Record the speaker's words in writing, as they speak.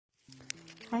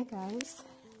Hi guys,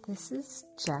 this is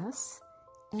Jess,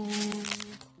 and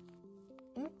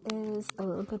it is a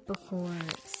little bit before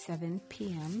 7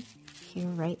 p.m. here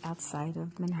right outside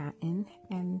of Manhattan,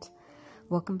 and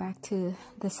welcome back to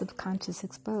the Subconscious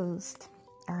Exposed.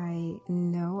 I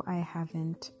know I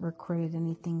haven't recorded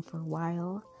anything for a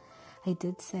while. I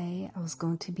did say I was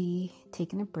going to be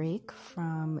taking a break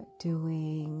from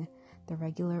doing the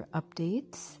regular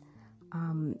updates,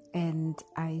 and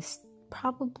I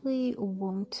probably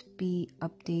won't be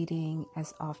updating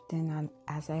as often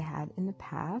as I had in the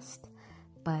past,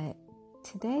 but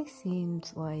today seemed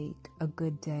like a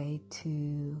good day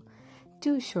to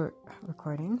do a short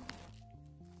recording.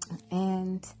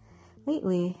 And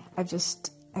lately I've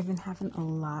been having a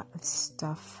lot of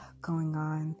stuff going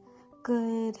on,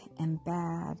 good and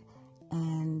bad,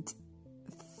 and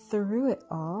through it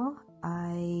all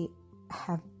I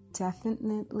have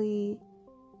definitely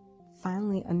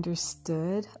finally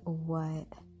understood what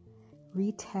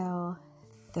retail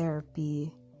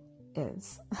therapy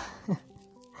is.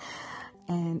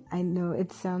 And I know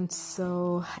it sounds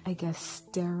so,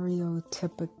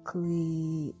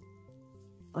 stereotypically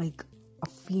like a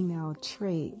female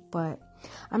trait, but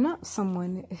I'm not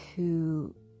someone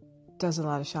who does a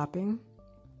lot of shopping.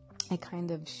 I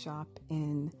kind of shop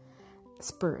in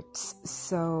spurts,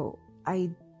 so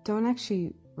I don't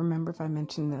actually remember if I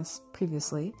mentioned this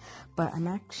previously, but I'm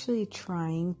actually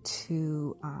trying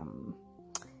to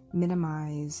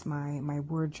minimize my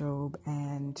wardrobe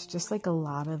and just like a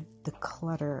lot of the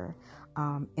clutter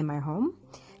in my home.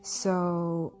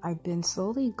 So I've been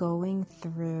slowly going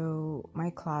through my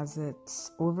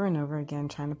closets over and over again,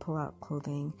 trying to pull out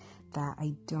clothing that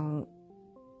I don't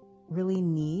really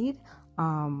need,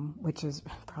 which is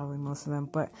probably most of them,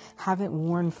 but haven't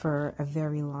worn for a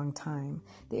very long time.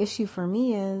 The issue for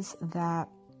me is that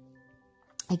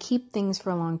I keep things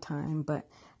for a long time, but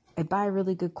I buy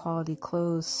really good quality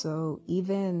clothes, so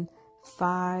even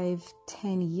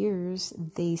 5-10 years,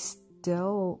 they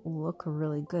still look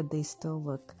really good. They still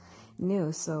look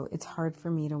new, so it's hard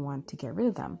for me to want to get rid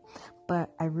of them.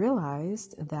 But I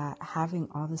realized that having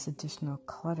all this additional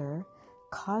clutter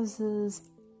causes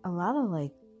a lot of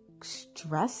like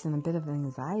stress and a bit of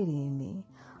anxiety in me,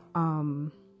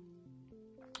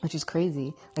 which is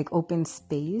crazy. Like open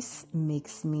space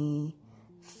makes me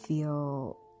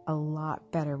feel a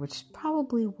lot better, which is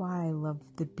probably why I love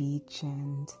the beach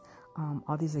and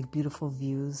all these like beautiful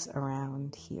views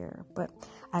around here. But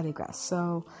I digress.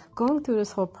 So going through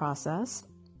this whole process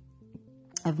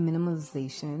of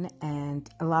minimalization, and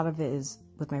a lot of it is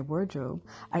with my wardrobe,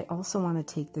 I also want to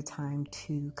take the time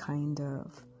to kind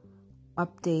of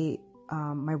update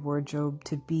my wardrobe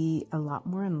to be a lot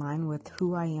more in line with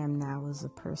who I am now as a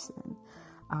person.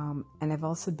 And I've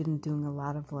also been doing a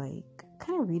lot of like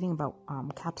kind of reading about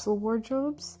capsule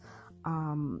wardrobes,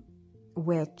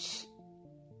 which,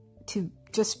 to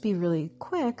just be really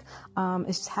quick,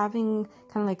 is having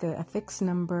kind of like a fixed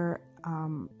number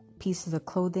pieces of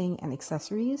clothing and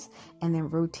accessories, and then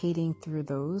rotating through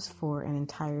those for an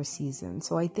entire season.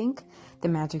 So I think the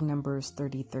magic number is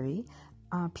 33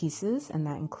 pieces, and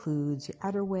that includes your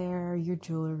outerwear, your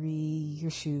jewelry,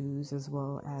 your shoes, as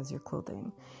well as your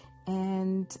clothing.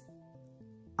 And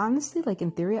honestly, like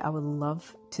in theory, I would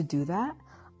love to do that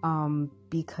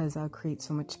because I'll create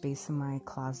so much space in my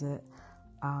closet.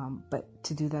 But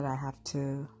to do that, I have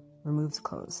to remove the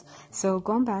clothes. So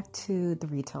going back to the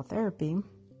retail therapy,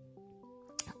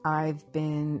 I've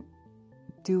been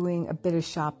doing a bit of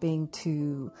shopping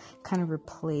to kind of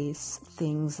replace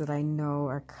things that I know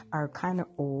are kind of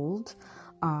old.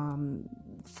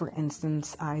 For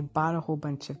instance, I bought a whole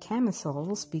bunch of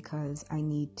camisoles because I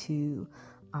need to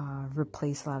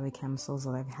replace a lot of the camisoles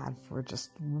that I've had for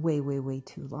just way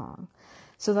too long.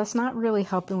 So that's not really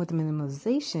helping with the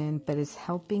minimalization, but it's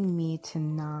helping me to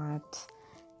not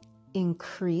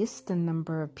increase the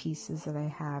number of pieces that I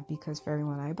have, because for every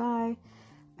one I buy,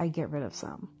 I get rid of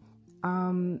some.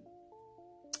 And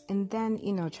then,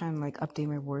 trying to like update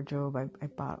my wardrobe, I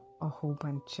bought a whole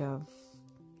bunch of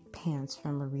pants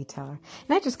from a retailer,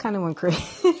 and I just kind of went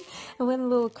crazy. I went a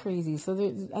little crazy. So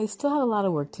I still have a lot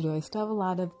of work to do. I still have a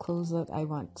lot of clothes that I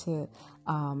want to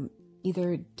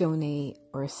either donate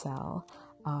or sell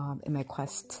in my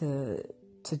quest to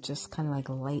just kind of like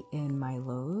lighten my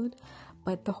load.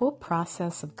 But the whole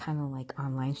process of kind of like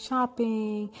online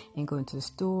shopping and going to the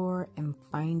store and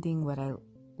finding what I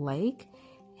like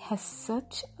has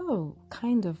such a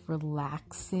kind of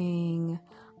relaxing,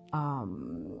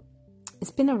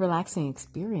 it's been a relaxing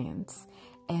experience.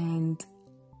 And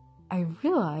I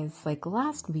realized like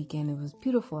last weekend it was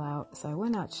beautiful out, so I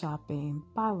went out shopping,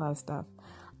 bought a lot of stuff,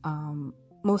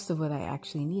 most of what I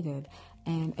actually needed.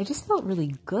 and I just felt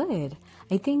really good.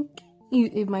 I think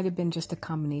it might have been just a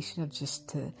combination of just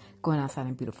to going outside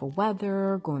in beautiful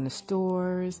weather, going to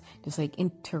stores, just like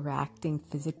interacting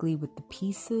physically with the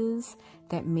pieces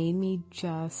that made me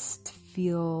just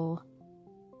feel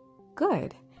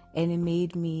good. And it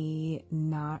made me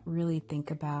not really think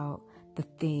about the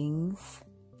things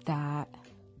that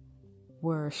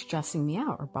were stressing me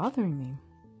out or bothering me.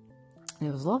 And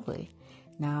it was lovely.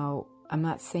 Now, I'm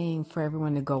not saying for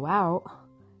everyone to go out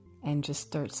and just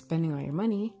start spending all your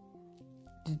money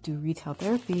to do retail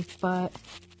therapy, but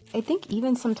I think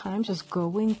even sometimes just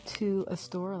going to a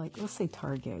store, like let's say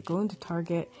Target, going to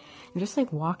Target and just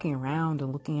like walking around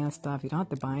and looking at stuff, you don't have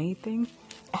to buy anything,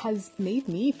 has made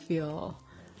me feel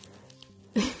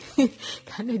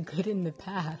kind of good in the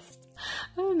past.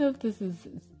 I don't know if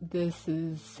this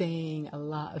is saying a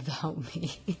lot about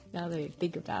me now that I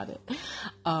think about it.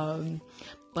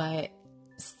 But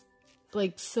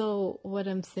like, so what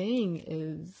I'm saying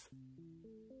is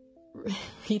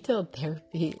retail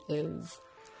therapy is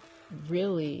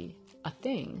really a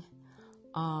thing.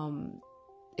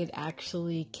 It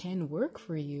actually can work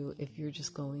for you if you're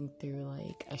just going through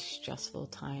like a stressful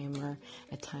time or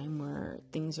a time where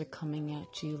things are coming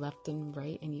at you left and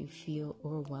right and you feel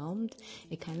overwhelmed.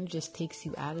 It kind of just takes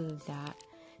you out of that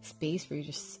space where you're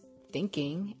just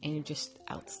thinking and you're just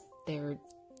out there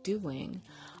doing.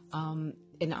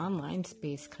 An online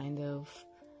space kind of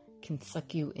can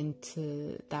suck you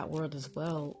into that world as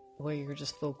well, where you're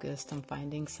just focused on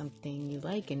finding something you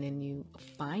like, and then you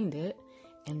find it,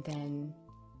 and then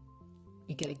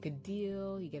you get a good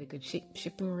deal, you get a good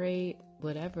shipping rate,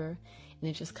 whatever, and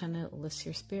it just kind of lifts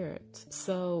your spirits.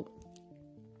 So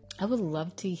I would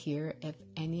love to hear if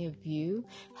any of you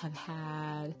have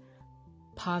had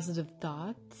positive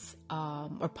thoughts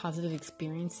or positive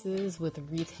experiences with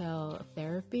retail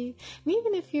therapy. And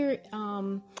even if you're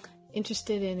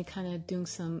interested in kind of doing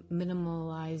some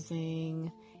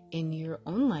minimalizing in your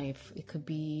own life, it could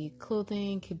be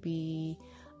clothing, could be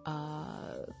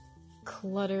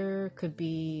clutter, could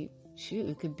be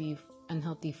it could be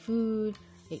unhealthy food,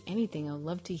 like anything. I'd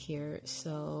love to hear.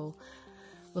 So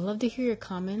would love to hear your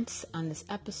comments on this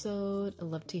episode. I'd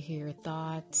love to hear your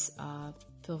thoughts.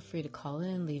 Feel free to call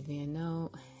in, leave me a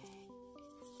note.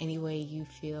 Any way you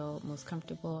feel most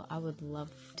comfortable, I would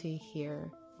love to hear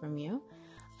from you.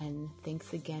 And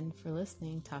thanks again for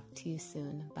listening. Talk to you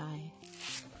soon. Bye.